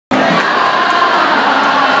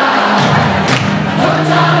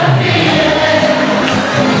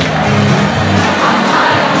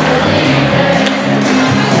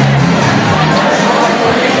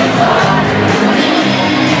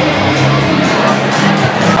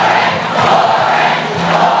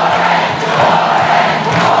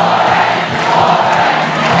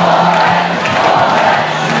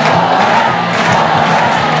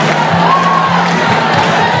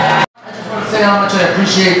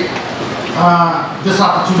appreciate this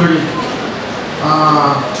opportunity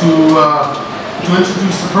to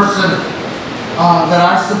introduce the person that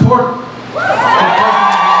I support for President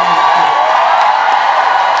of the United States.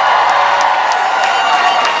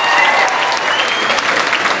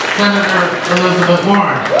 Senator Elizabeth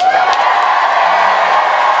Warren.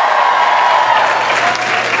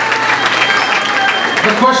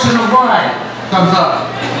 The question of why comes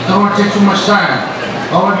up. I don't want to take too much time.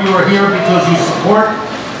 All of you are here because you support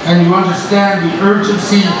and you understand the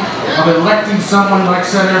urgency of electing someone like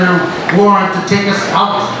Senator Warren to take us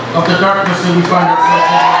out of the darkness that we find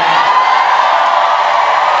ourselves in.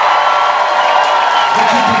 But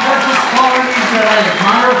she possesses qualities that I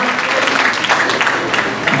admire,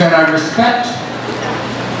 that I respect,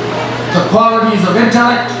 the qualities of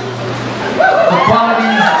intellect, the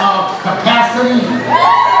qualities of capacity,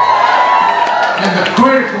 and the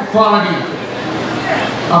critical quality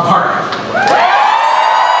of heart.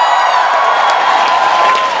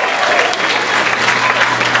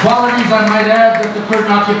 Qualities, I might add, that the current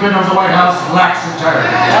occupant of the White House lacks entirely.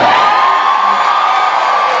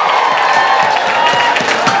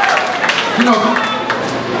 You know,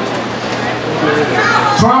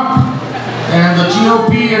 Trump and the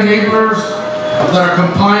GOP enablers that are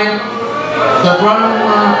compliant, that run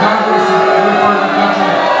Congress and every part of the country,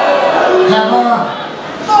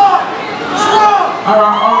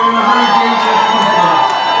 are in a very dangerous place.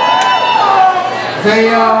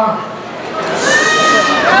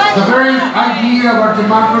 The very idea of our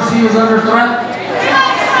democracy is under threat,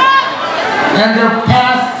 and their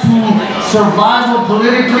path to survival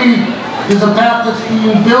politically is a path that's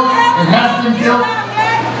being built and has been built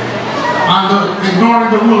on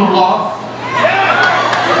ignoring the rule of law.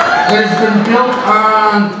 It has been built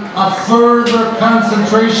on a further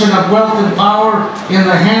concentration of wealth and power in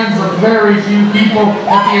the hands of very few people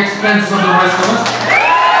at the expense of the rest of us.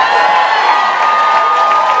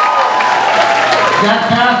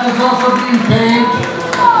 That path is also being paved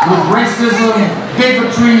with racism,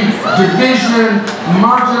 bigotry, division,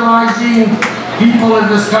 marginalizing people in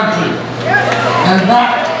this country. And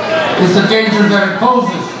that is the danger that it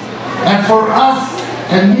poses. And for us,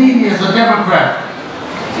 and me as a Democrat,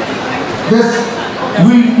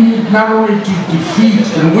 we need not only to defeat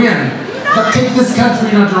and win, but take this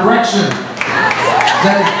country in a direction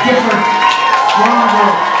that is different, stronger,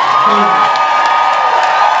 bolder.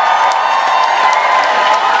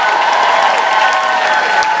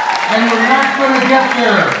 And we're not going to get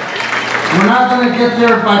there. We're not going to get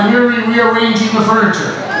there by merely rearranging the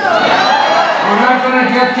furniture. We're not going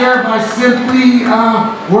to get there by simply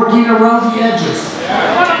working around the edges.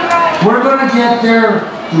 We're going to get there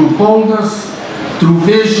through boldness, through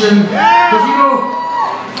vision. Because you know,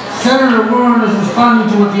 Senator Warren is responding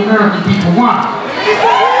to what the American people want.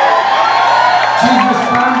 She's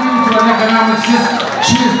responding to an economic system.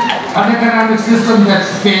 She is an economic system that's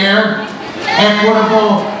fair,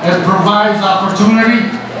 equitable, and provides opportunity.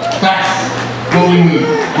 That's what we need.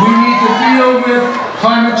 We need to deal with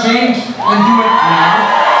climate change and do it now.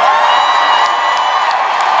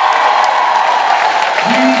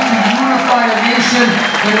 We need to unify a nation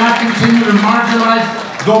and not continue to marginalize.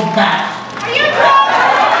 Go back.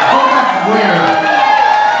 Go back where?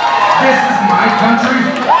 This is my country.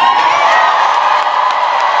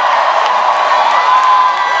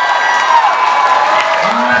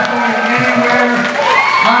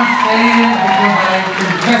 Because I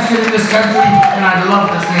invested in this country and I love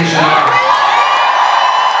this nation.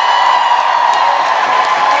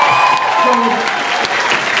 So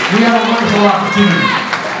we have a wonderful opportunity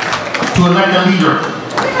to elect a leader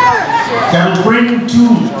that will bring to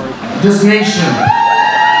this nation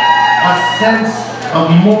a sense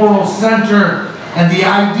of moral center and the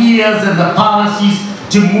ideas and the policies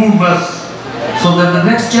to move us so that the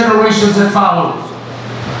next generations that follow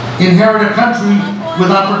inherit a country with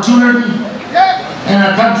opportunity and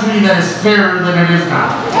a country that is fairer than it is now.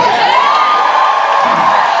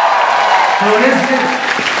 So it is,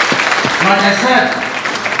 like I said,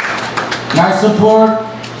 I support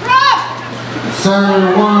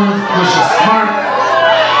Senator Warren because she's smart,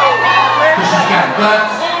 because she's got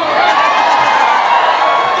guts,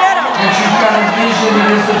 and she's got a vision that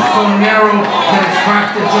isn't so narrow that it's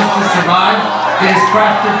crafted just to survive, it is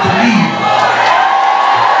crafted to lead.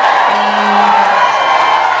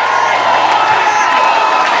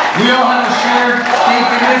 We all have a shared stake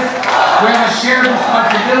in this, we have a shared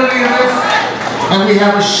responsibility in this, and we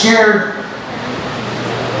have a shared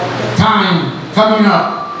time coming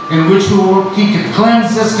up in which we can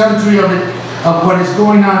cleanse this country of what is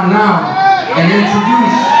going on now and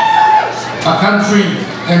introduce a country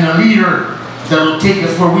and a leader that will take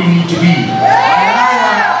us where we need to be. And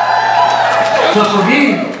So for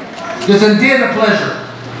me, it's indeed a pleasure.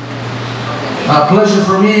 A pleasure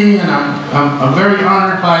for me, and I'm very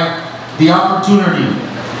honored by the opportunity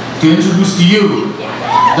to introduce to you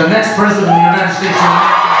the next President of the United States of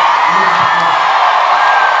America.